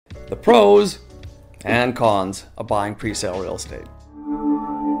the pros and cons of buying pre-sale real estate.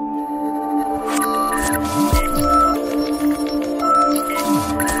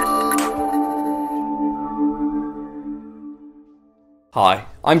 Hi,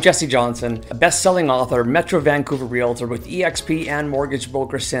 I'm Jesse Johnson, a best-selling author, Metro Vancouver realtor with eXp and mortgage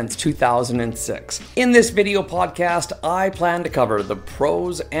broker since 2006. In this video podcast, I plan to cover the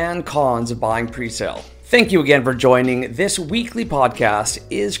pros and cons of buying pre-sale. Thank you again for joining. This weekly podcast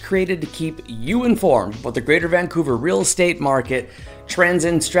is created to keep you informed about the Greater Vancouver real estate market, trends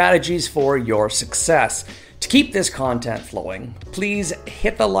and strategies for your success. To keep this content flowing, please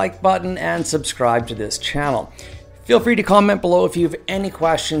hit the like button and subscribe to this channel. Feel free to comment below if you have any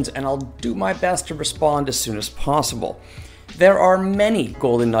questions, and I'll do my best to respond as soon as possible. There are many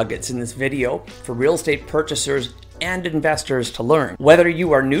golden nuggets in this video for real estate purchasers and investors to learn. Whether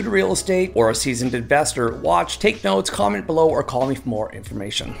you are new to real estate or a seasoned investor, watch, take notes, comment below, or call me for more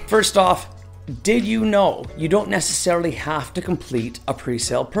information. First off, did you know you don't necessarily have to complete a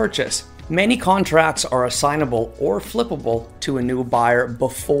pre-sale purchase? Many contracts are assignable or flippable to a new buyer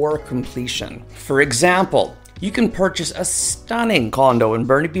before completion. For example, you can purchase a stunning condo in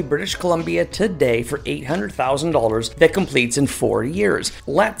Burnaby, British Columbia today for $800,000 that completes in 4 years.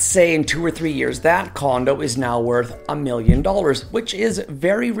 Let's say in 2 or 3 years that condo is now worth $1 million, which is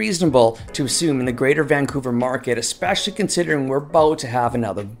very reasonable to assume in the Greater Vancouver market, especially considering we're about to have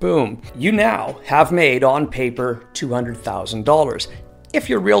another boom. You now have made on paper $200,000. If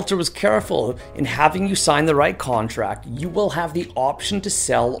your realtor was careful in having you sign the right contract, you will have the option to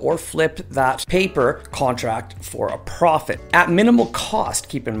sell or flip that paper contract for a profit. At minimal cost,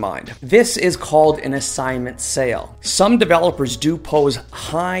 keep in mind. This is called an assignment sale. Some developers do pose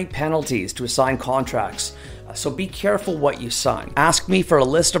high penalties to assign contracts, so be careful what you sign. Ask me for a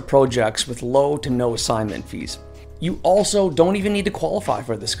list of projects with low to no assignment fees. You also don't even need to qualify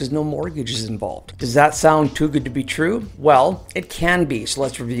for this because no mortgage is involved. Does that sound too good to be true? Well, it can be, so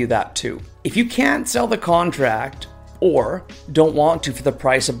let's review that too. If you can't sell the contract or don't want to for the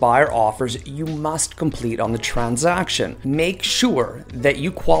price a buyer offers, you must complete on the transaction. Make sure that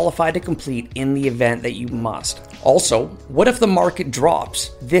you qualify to complete in the event that you must. Also, what if the market drops?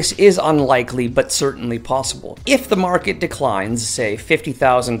 This is unlikely, but certainly possible. If the market declines, say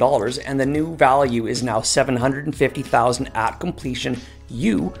 $50,000, and the new value is now $750,000 at completion,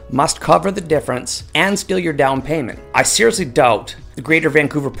 you must cover the difference and steal your down payment. I seriously doubt the Greater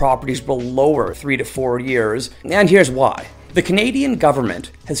Vancouver properties will lower 3 to 4 years, and here's why. The Canadian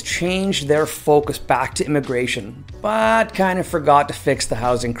government has changed their focus back to immigration, but kind of forgot to fix the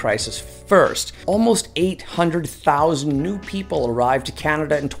housing crisis first. Almost 800,000 new people arrived to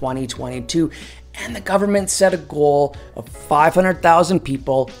Canada in 2022, and the government set a goal of 500,000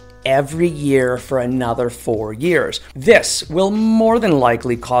 people every year for another 4 years. This will more than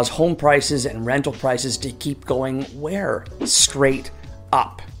likely cause home prices and rental prices to keep going where? Straight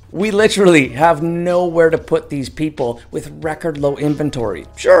up. We literally have nowhere to put these people with record low inventory.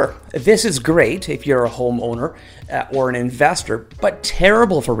 Sure, this is great if you're a homeowner or an investor, but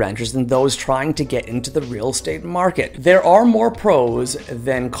terrible for renters and those trying to get into the real estate market. There are more pros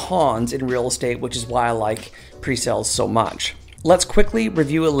than cons in real estate, which is why I like pre-sales so much. Let's quickly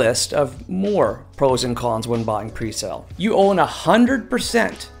review a list of more pros and cons when buying pre-sale. You own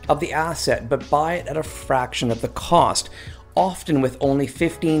 100% of the asset, but buy it at a fraction of the cost, often with only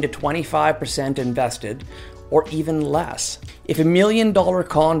 15 to 25% invested, or even less. If $1 million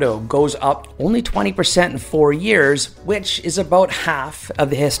condo goes up only 20% in 4 years, which is about half of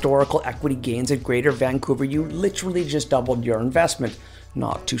the historical equity gains at Greater Vancouver, you literally just doubled your investment.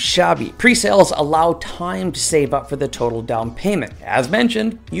 Not too shabby. Pre-sales allow time to save up for the total down payment. As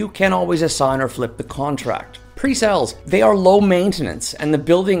mentioned, you can always assign or flip the contract. Pre-sales, they are low maintenance and the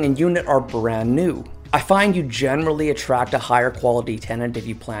building and unit are brand new. I find you generally attract a higher quality tenant if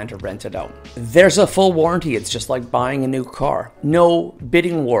you plan to rent it out. There's a full warranty, it's just like buying a new car. No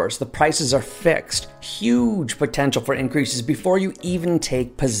bidding wars, the prices are fixed. Huge potential for increases before you even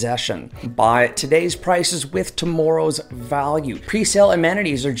take possession. Buy at today's prices with tomorrow's value. Pre-sale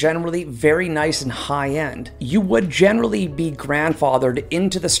amenities are generally very nice and high-end. You would generally be grandfathered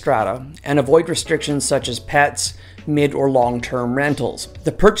into the strata and avoid restrictions such as pets, mid or long-term rentals.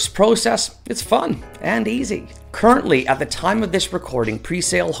 The purchase process, it's fun and easy. Currently, at the time of this recording,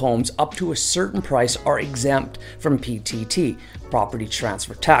 pre-sale homes up to a certain price are exempt from PTT, property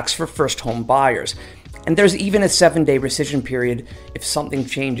transfer tax, for first home buyers. And there's even a 7-day rescission period if something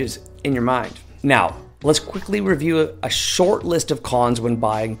changes in your mind. Now, let's quickly review a short list of cons when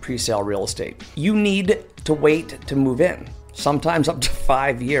buying pre-sale real estate. You need to wait to move in, sometimes up to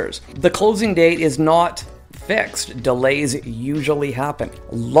 5 years. The closing date is not fixed, delays usually happen.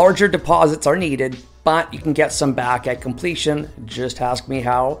 Larger deposits are needed, but you can get some back at completion. Just ask me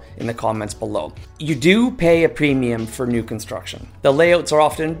how in the comments below. You do pay a premium for new construction. The layouts are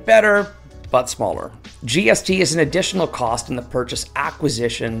often better, but smaller. GST is an additional cost in the purchase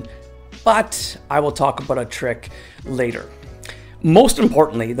acquisition, but I will talk about a trick later. Most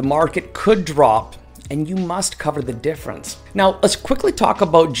importantly, the market could drop and you must cover the difference. Now, let's quickly talk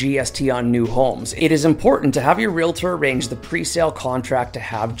about GST on new homes. It is important to have your realtor arrange the pre-sale contract to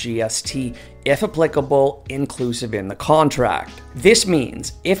have GST, if applicable, inclusive in the contract. This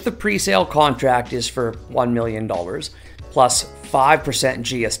means if the pre-sale contract is for $1 million plus 5%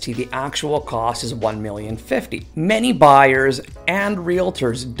 GST, the actual cost is $1,050,000. Many buyers and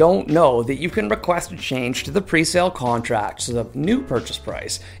realtors don't know that you can request a change to the pre-sale contract so the new purchase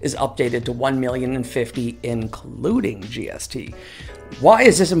price is updated to $1,050,000 including GST. Why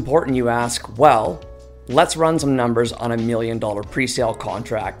is this important, you ask? Well, let's run some numbers on $1 million pre-sale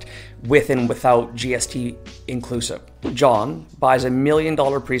contract with and without GST inclusive. John buys $1 million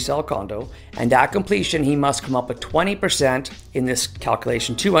pre-sale condo, and at completion, he must come up with 20%, in this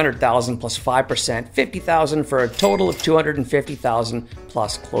calculation, $200,000 plus 5%, $50,000 for a total of $250,000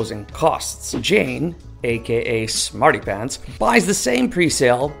 plus closing costs. Jane, aka Smarty Pants, buys the same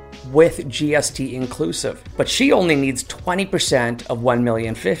pre-sale with GST inclusive, but she only needs 20% of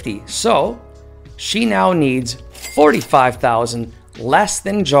 $1,050,000. So she now needs $45,000 less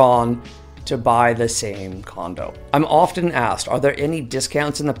than John to buy the same condo. I'm often asked, are there any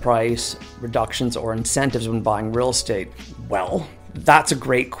discounts in the price, reductions, or incentives when buying real estate? Well, that's a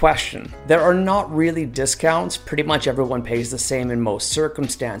great question. There are not really discounts. Pretty much everyone pays the same in most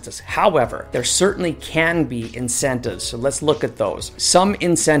circumstances. However, there certainly can be incentives, so let's look at those. Some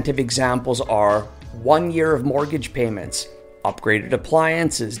incentive examples are 1 year of mortgage payments, upgraded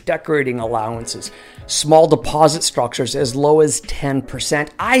appliances, decorating allowances, small deposit structures as low as 10%.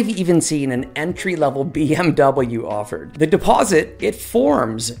 I've even seen an entry-level BMW offered. The deposit, it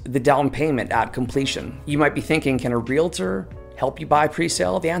forms the down payment at completion. You might be thinking, can a realtor help you buy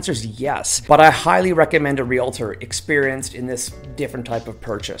pre-sale? The answer is yes, but I highly recommend a realtor experienced in this different type of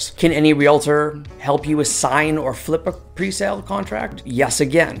purchase. Can any realtor help you assign or flip a pre-sale contract? Yes,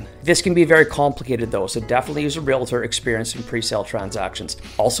 again. This can be very complicated though, so definitely use a realtor experienced in pre-sale transactions.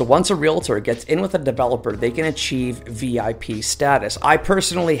 Also, once a realtor gets in with a developer, they can achieve VIP status. I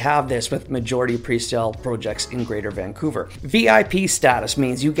personally have this with majority pre-sale projects in Greater Vancouver. VIP status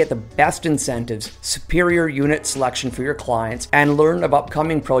means you get the best incentives, superior unit selection for your clients, and learn of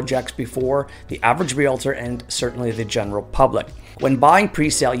upcoming projects before the average realtor and certainly the general public. When buying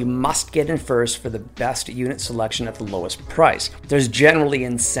pre-sale, you must get in first for the best unit selection at the lowest price. There's generally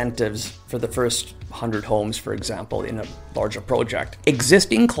incentives for the first 100 homes, for example, in a larger project.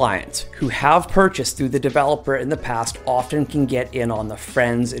 Existing clients who have purchased through the developer in the past often can get in on the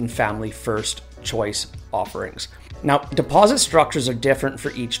friends and family first choice offerings. Now, deposit structures are different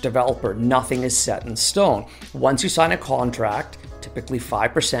for each developer. Nothing is set in stone. Once you sign a contract, typically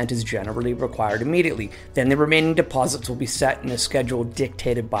 5% is generally required immediately. Then the remaining deposits will be set in a schedule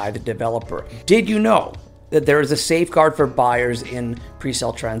dictated by the developer. Did you know that there is a safeguard for buyers in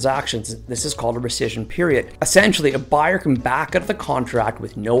pre-sale transactions? This is called a rescission period. Essentially, a buyer can back out of the contract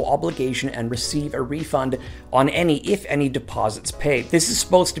with no obligation and receive a refund on any, if any, deposits paid. This is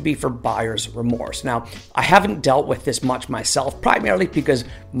supposed to be for buyer's remorse. Now, I haven't dealt with this much myself, primarily because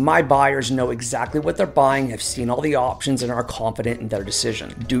my buyers know exactly what they're buying, have seen all the options, and are confident in their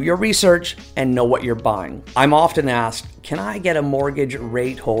decision. Do your research and know what you're buying. I'm often asked, can I get a mortgage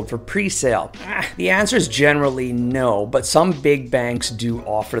rate hold for pre-sale? The answer is generally no, but some big banks do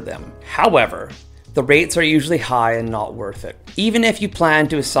offer them. However, the rates are usually high and not worth it. Even if you plan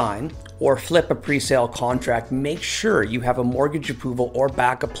to assign or flip a pre-sale contract, make sure you have a mortgage approval or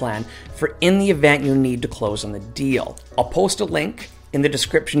backup plan for in the event you need to close on the deal. I'll post a link in the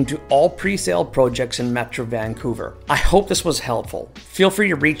description to all pre-sale projects in Metro Vancouver. I hope this was helpful. Feel free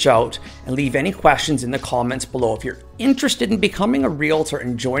to reach out and leave any questions in the comments below. If you're interested in becoming a realtor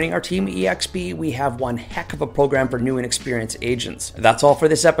and joining our team at EXP, we have one heck of a program for new and experienced agents. That's all for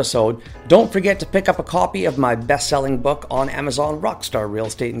this episode. Don't forget to pick up a copy of my best-selling book on Amazon, Rockstar Real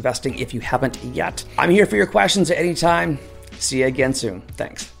Estate Investing, if you haven't yet. I'm here for your questions at any time. See you again soon.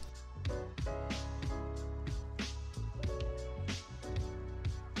 Thanks.